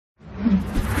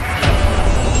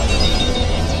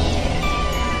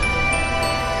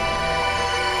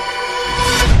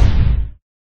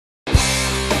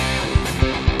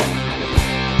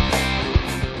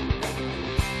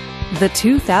the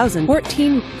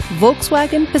 2014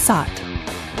 Volkswagen Passat.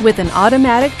 With an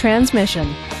automatic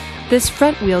transmission, this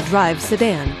front-wheel drive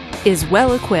sedan is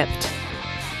well equipped.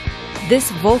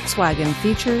 This Volkswagen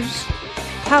features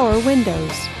power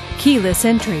windows, keyless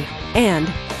entry,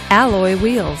 and alloy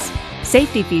wheels.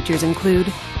 Safety features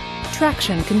include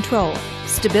traction control,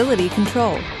 stability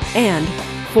control, and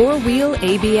four-wheel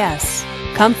ABS.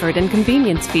 Comfort and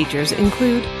convenience features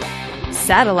include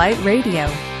satellite radio,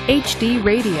 HD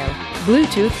radio,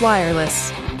 Bluetooth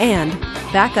wireless, and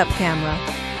backup camera.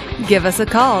 Give us a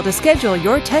call to schedule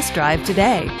your test drive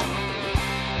today.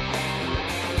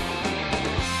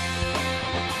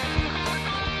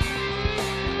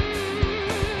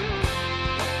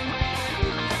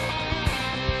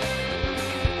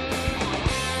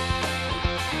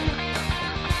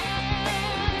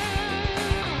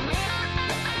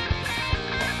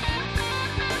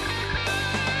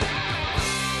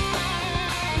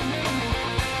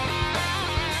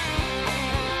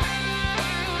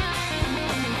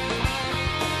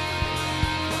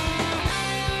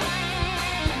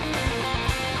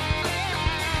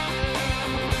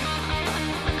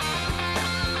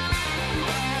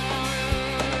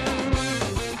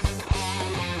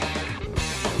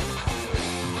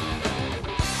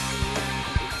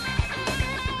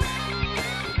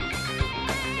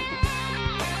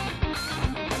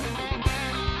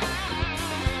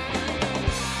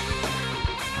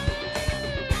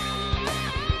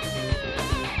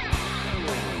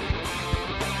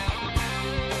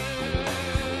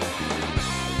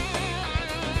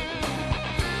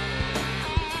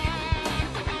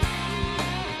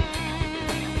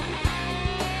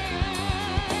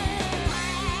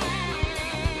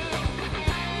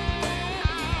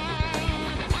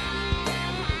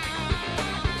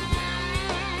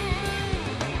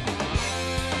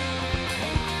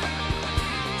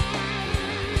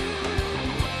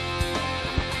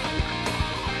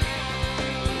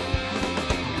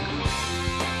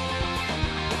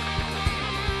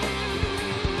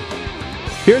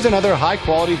 Here's another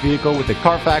high-quality vehicle with the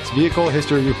Carfax Vehicle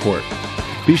History Report.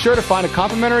 Be sure to find a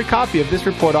complimentary copy of this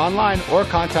report online or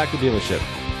contact the dealership.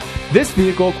 This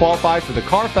vehicle qualifies for the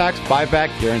Carfax Buyback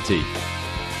Guarantee.